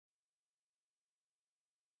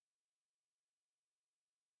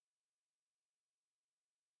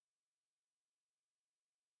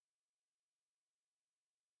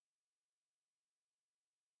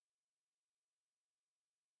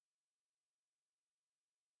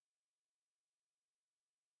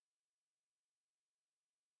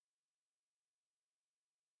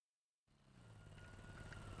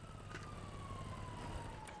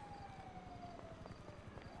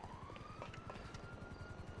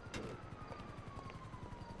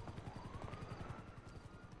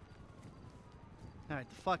All right,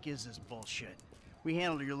 the fuck is this bullshit? We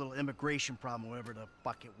handled your little immigration problem, whatever the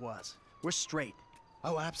fuck it was. We're straight.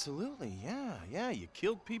 Oh, absolutely, yeah. You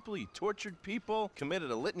killed people, you tortured people, committed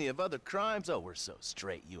a litany of other crimes. Oh, we're so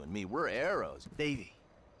straight, you and me. We're arrows. Davey,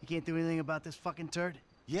 you can't do anything about this fucking turd?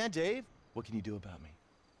 Yeah, Dave? What can you do about me?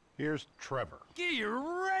 Here's Trevor.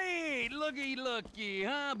 Great! Looky,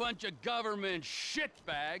 huh? Bunch of government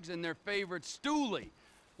shitbags and their favorite stoolie.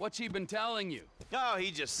 What's he been telling you? Oh, he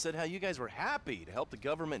just said how you guys were happy to help the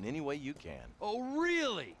government in any way you can. Oh,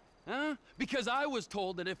 really? Huh? Because I was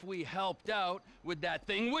told that if we helped out with that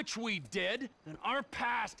thing, which we did, then our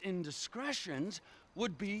past indiscretions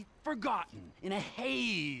would be forgotten in a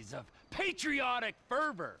haze of patriotic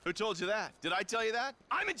fervor. Who told you that? Did I tell you that?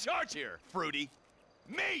 I'm in charge here, Fruity.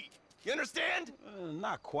 Me! You understand?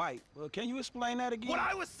 Not quite. Can you explain that again? What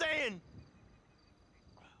I was saying!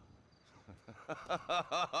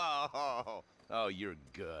 Oh, you're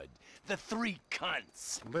good. The three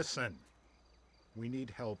cunts. Listen, we need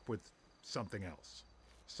help with something else.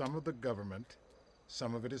 Some of the government,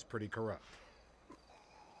 some of it is pretty corrupt.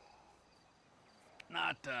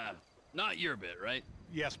 Not your bit, right?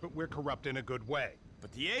 Yes, but we're corrupt in a good way.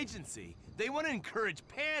 But the agency, they want to encourage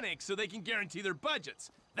panic so they can guarantee their budgets.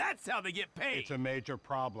 That's how they get paid. It's a major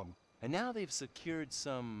problem. And now they've secured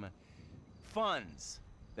some funds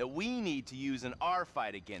that we need to use in our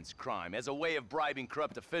fight against crime as a way of bribing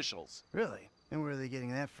corrupt officials. Really? And where are they getting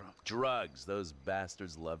that from? Drugs. Those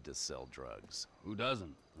bastards love to sell drugs. Who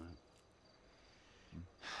doesn't?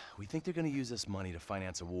 We think they're going to use this money to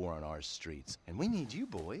finance a war on our streets. And we need you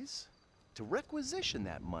boys to requisition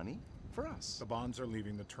that money for us. The bonds are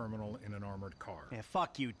leaving the terminal in an armored car. Yeah,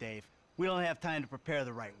 fuck you, Dave. We don't have time to prepare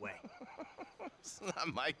the right way. It's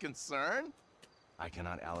not my concern. I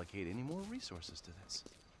cannot allocate any more resources to this.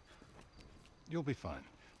 You'll be fine.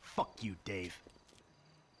 Fuck you, Dave.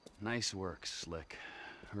 Nice work, Slick.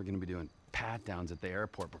 We're gonna be doing pat-downs at the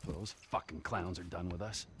airport before those fucking clowns are done with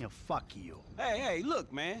us. You know, fuck you. Hey,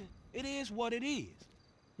 look, man. It is what it is.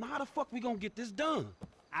 Now how the fuck we gonna get this done?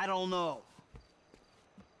 I don't know.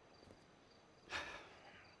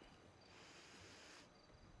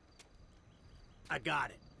 I got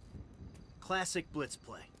it. Classic blitz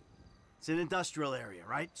play. It's an industrial area,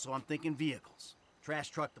 right? So I'm thinking vehicles.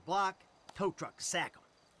 Trash truck to block, tow truck to sack them.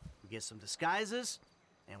 We get some disguises,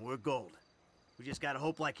 and we're golden. We just gotta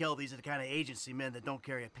hope like hell these are the kind of agency men that don't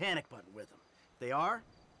carry a panic button with them. If they are,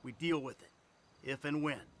 we deal with it. If and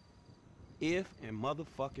when. If and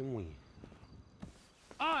motherfucking when.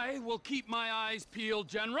 I will keep my eyes peeled,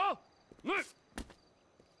 General.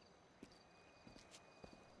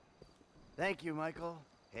 Thank you, Michael.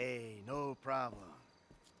 Hey, no problem.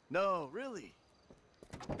 No, really.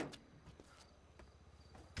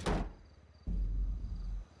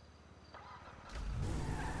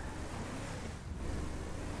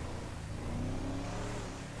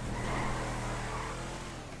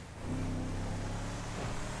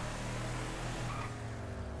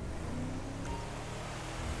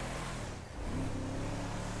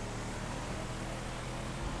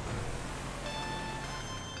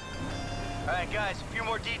 All right, guys, a few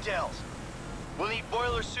more details. We'll need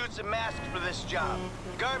boiler suits and masks for this job.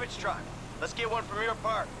 Garbage truck. Let's get one from your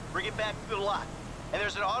park. Bring it back to the lot. And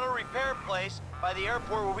there's an auto repair place by the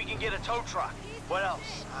airport where we can get a tow truck. What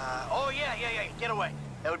else? Oh, yeah. Getaway.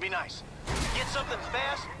 That would be nice. Get something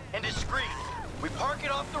fast and discreet. We park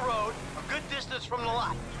it off the road a good distance from the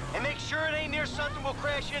lot. And make sure it ain't near something we'll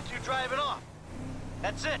crash into driving off.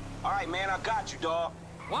 That's it. All right, man, I got you, dawg.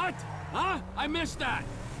 What? Huh? I missed that.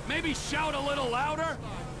 Maybe shout a little louder?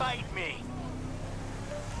 Bite me.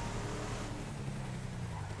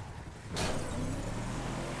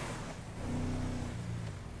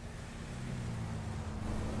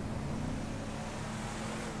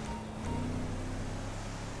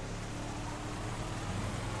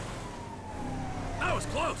 That was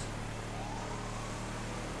close.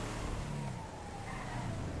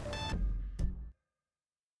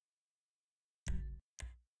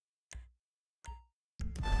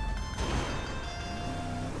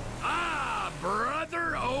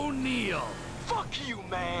 Brother O'Neill. Fuck you,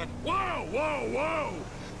 man. Whoa!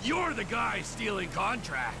 You're the guy stealing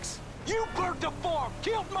contracts. You burnt the farm,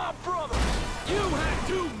 killed my brother. You had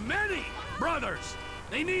too many brothers.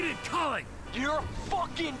 They needed culling. You're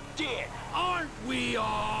fucking dead. Aren't we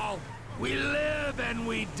all? We live and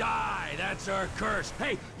we die. That's our curse.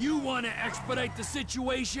 Hey, you want to expedite the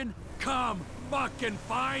situation? Come fucking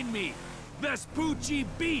find me. Vespucci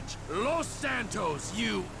Beach, Los Santos,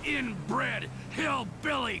 you inbred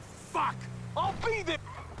hillbilly fuck! I'll be there!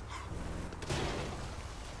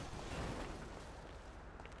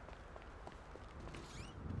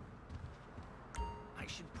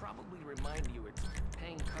 should probably remind you it's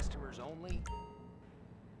paying customers only.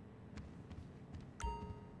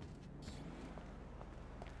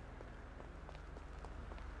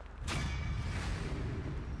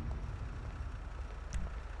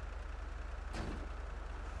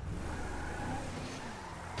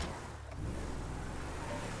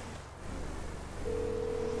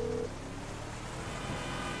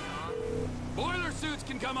 Boiler suits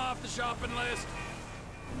can come off the shopping list.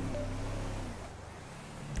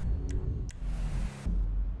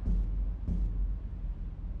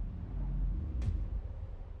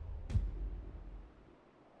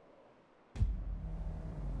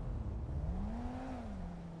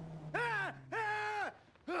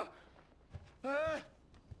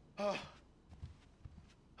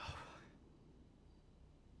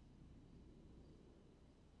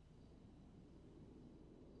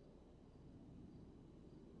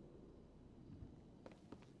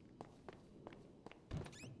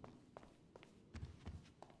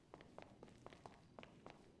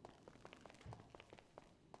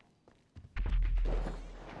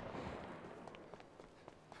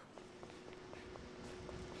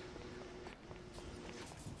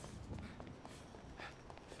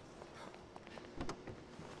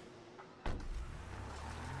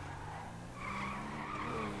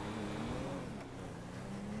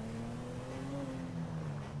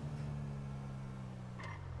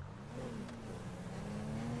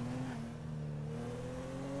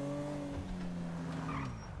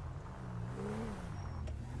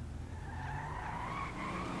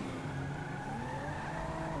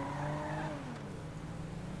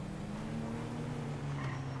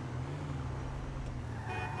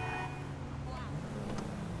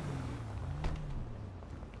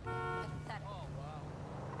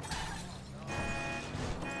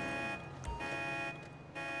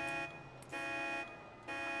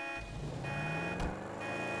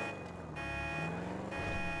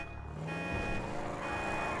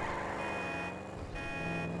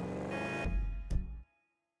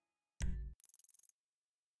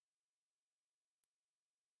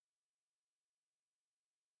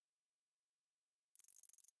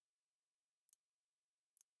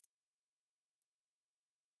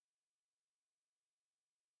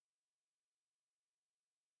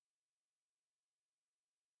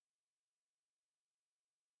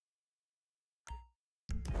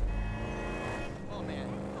 Oh man.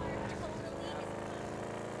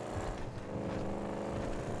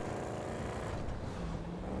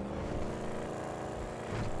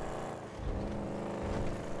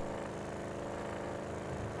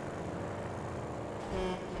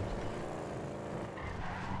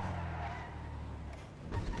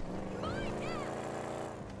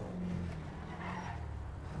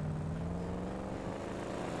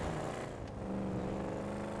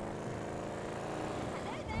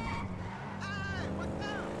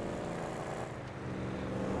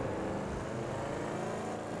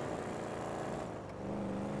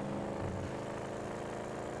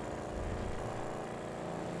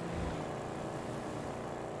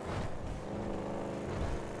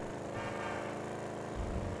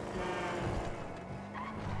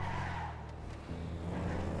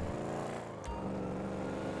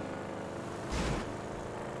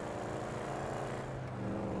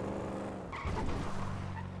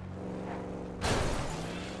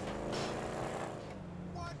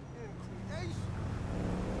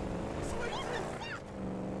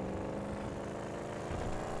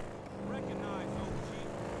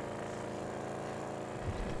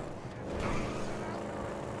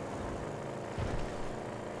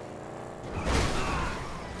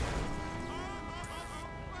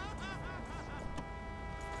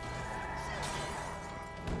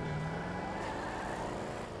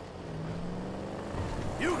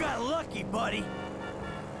 You got lucky, buddy.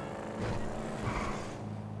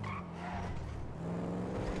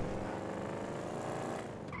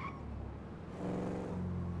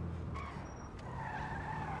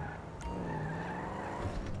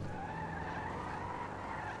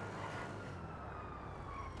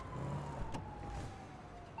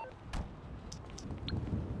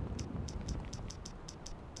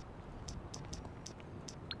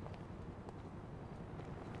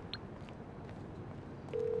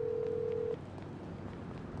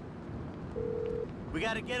 We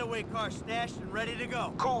got a getaway car stashed and ready to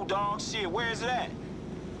go. Cool, dog. Shit, where is it at?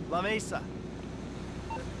 La Mesa.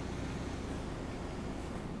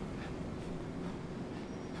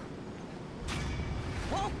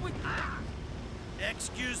 Walk with...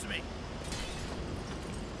 Excuse me.